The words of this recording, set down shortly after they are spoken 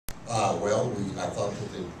I thought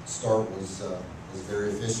that the start was very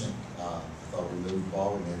efficient. I thought we moved the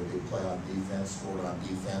ball. We made a big play on defense, scored on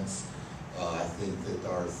defense. I think that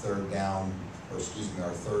our third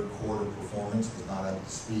quarter performance was not up to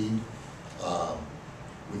speed.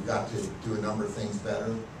 We've got to do a number of things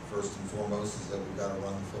better. First and foremost is that we've got to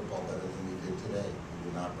run the football better than we did today.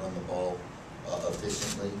 We did not run the ball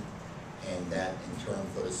efficiently, and that in turn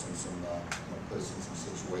put us in some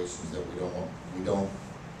situations that we don't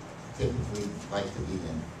typically like to be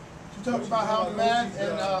in. You talk about how Matt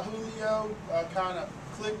and Julio kind of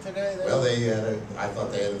clicked today. Well, I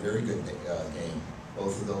thought they had a very good game.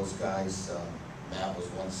 Both of those guys. Matt was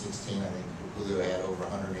 116. I think Julio had over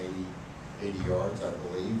 180 yards, I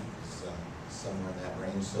believe, somewhere in that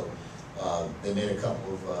range. So they made a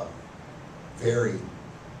couple of very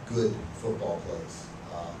good football plays,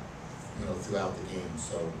 throughout the game.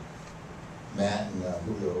 So Matt and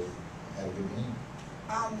Julio had a good game.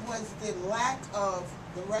 Was the lack of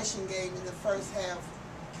the rushing game in the first half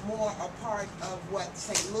more a part of what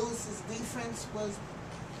St. Louis's defense was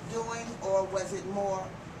doing, or was it more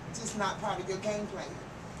just not part of your game plan?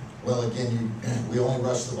 Well, again, we only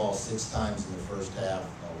rushed the ball 6 times in the first half.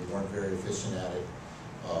 We weren't very efficient at it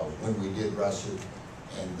when we did rush it,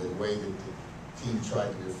 and the way that the team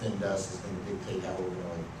tried to defend us is going to dictate how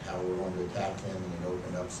we're going to attack them, and it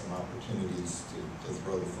opened up some opportunities to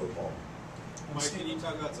throw the football. Mike, can you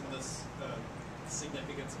talk about some of this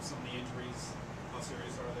significance of some of the injuries? How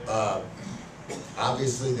serious are they?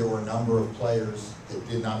 Obviously, there were a number of players that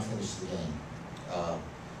did not finish the game,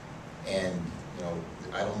 and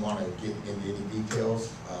I don't want to get into any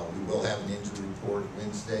details. We will have an injury report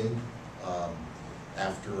Wednesday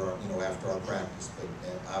after our practice, but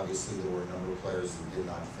obviously there were a number of players that did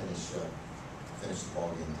not finish the ball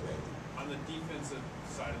game today. On the defensive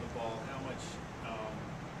side of the ball, how much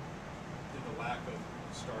did the lack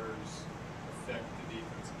of starters affect the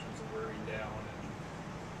defense in terms of wearing down?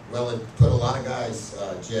 Well, it put a lot of guys,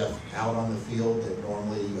 Jeff, out on the field that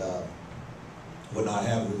normally would not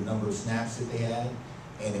have the number of snaps that they had,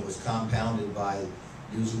 and it was compounded by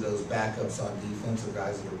usually those backups on defense or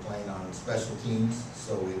guys that were playing on special teams.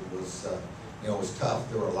 So it was, it was tough.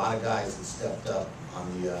 There were a lot of guys that stepped up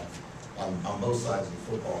on both sides of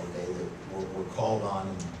the football today that were called on,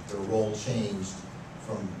 and their role changed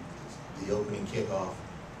from the opening kickoff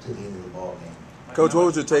to the end of the ball game. Coach, what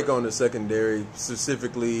was your take on the secondary,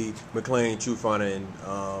 specifically McClain, Chufana, and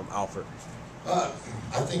Alford? I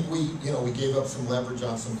think we gave up some leverage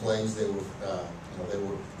on some plays. That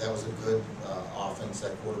was a good offense.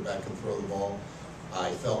 That quarterback can throw the ball.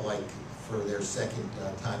 I felt like for their second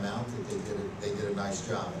timeout that they did a nice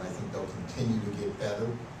job, and I think they'll continue to get better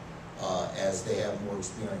as they have more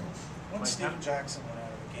experience. When Steven Jackson went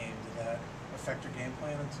out of the game, did that affect your game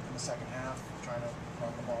plan in the second half, trying to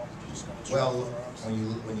run the ball? Did you just well,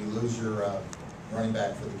 when you lose your running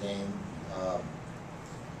back for the game,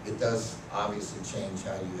 it does obviously change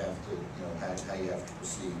how you have to, how you have to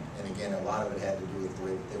proceed. And again, a lot of it had to do with the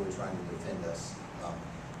way that they were trying to defend us,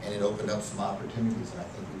 and it opened up some opportunities, and I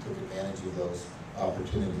think we took advantage of those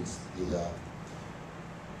opportunities.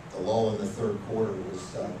 The lull in the third quarter was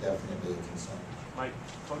definitely a concern. Mike,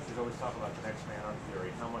 coaches always talk about the next man up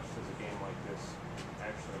theory. How much does a game like this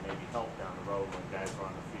actually maybe help down the road when guys are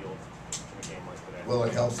on the field in a game like today? Well,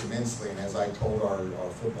 it helps immensely, and as I told our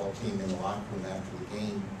football team in the locker room after the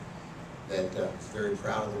game, that I was very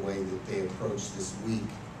proud of the way that they approached this week.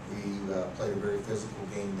 We played a very physical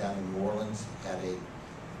game down in New Orleans, had a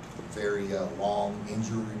very long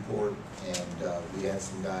injury report, and we had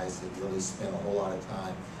some guys that really spent a whole lot of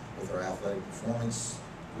time with our athletic performance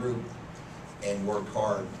group and worked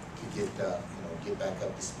hard to get back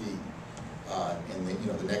up to speed. And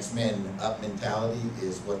the next man up mentality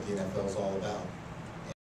is what the NFL is all about.